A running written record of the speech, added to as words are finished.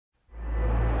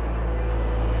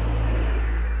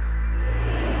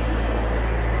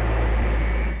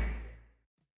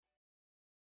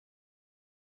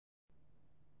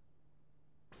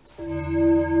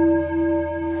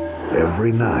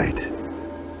Every night,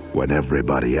 when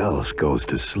everybody else goes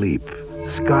to sleep,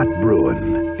 Scott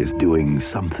Bruin is doing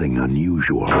something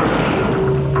unusual.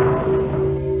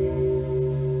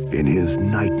 In his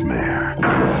nightmare,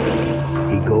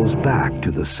 he goes back to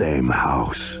the same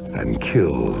house and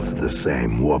kills the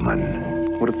same woman.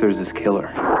 What if there's this killer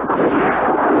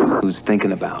who's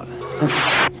thinking about,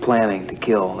 planning to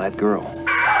kill that girl?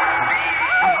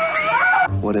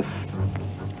 What if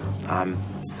I'm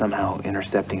somehow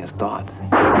intercepting his thoughts? Do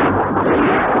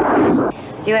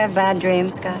you have bad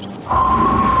dreams, Scott?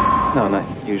 No, not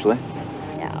usually.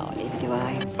 No, neither do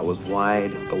I. I was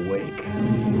wide awake.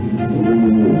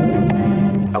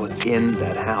 I was in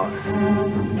that house.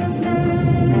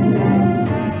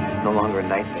 It's no longer a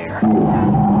nightmare.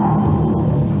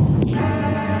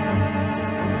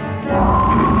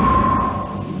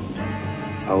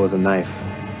 I was a knife,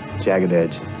 jagged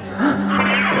edge.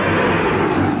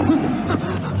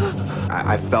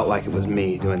 I felt like it was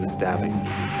me doing the stabbing.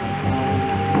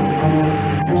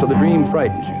 So the dream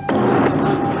frightened you.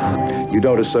 You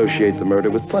don't associate the murder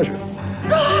with pleasure.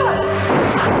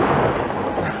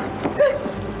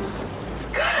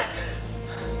 Scott!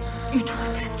 You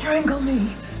tried to strangle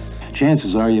me.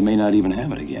 Chances are you may not even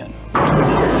have it again.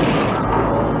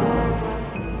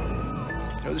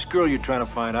 You know, this girl you're trying to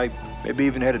find, I maybe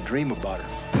even had a dream about her.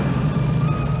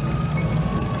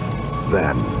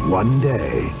 Then, one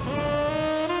day,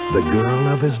 the girl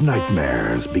of his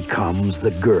nightmares becomes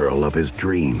the girl of his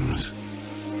dreams.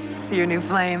 See your new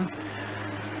flame?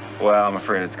 Well, I'm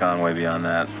afraid it's gone way beyond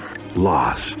that.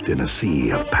 Lost in a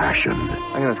sea of passion,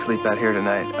 I'm gonna sleep out here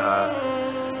tonight.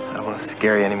 I don't want to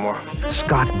scare you anymore.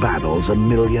 Scott battles a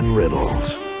million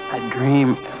riddles. I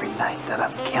dream every night that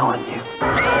I'm killing you.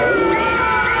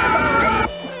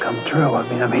 It's come true. I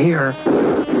mean, I'm here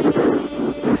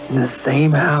in the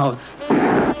same house.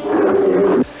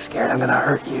 Scared I'm gonna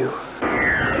hurt you.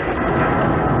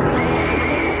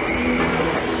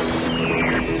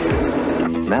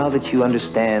 Now that you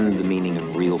understand the meaning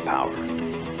of real power,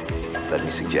 let me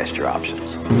suggest your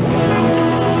options.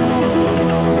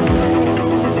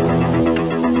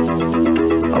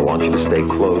 I want you to stay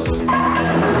close.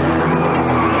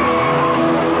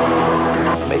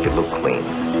 Make it look clean.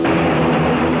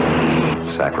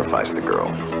 Sacrifice the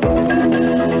girl.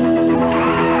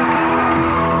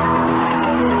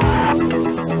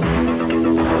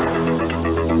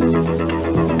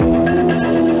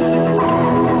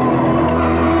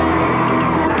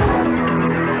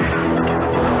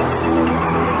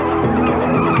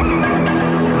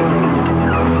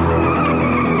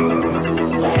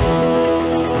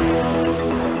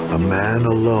 A man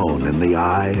alone in the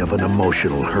eye of an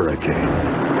emotional hurricane.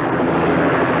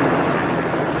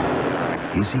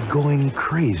 Is he going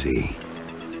crazy?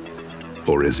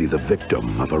 Or is he the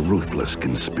victim of a ruthless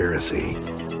conspiracy?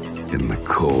 In the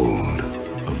cold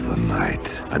of the night.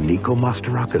 A Nico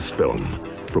Mastarakis film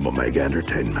from Omega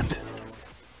Entertainment.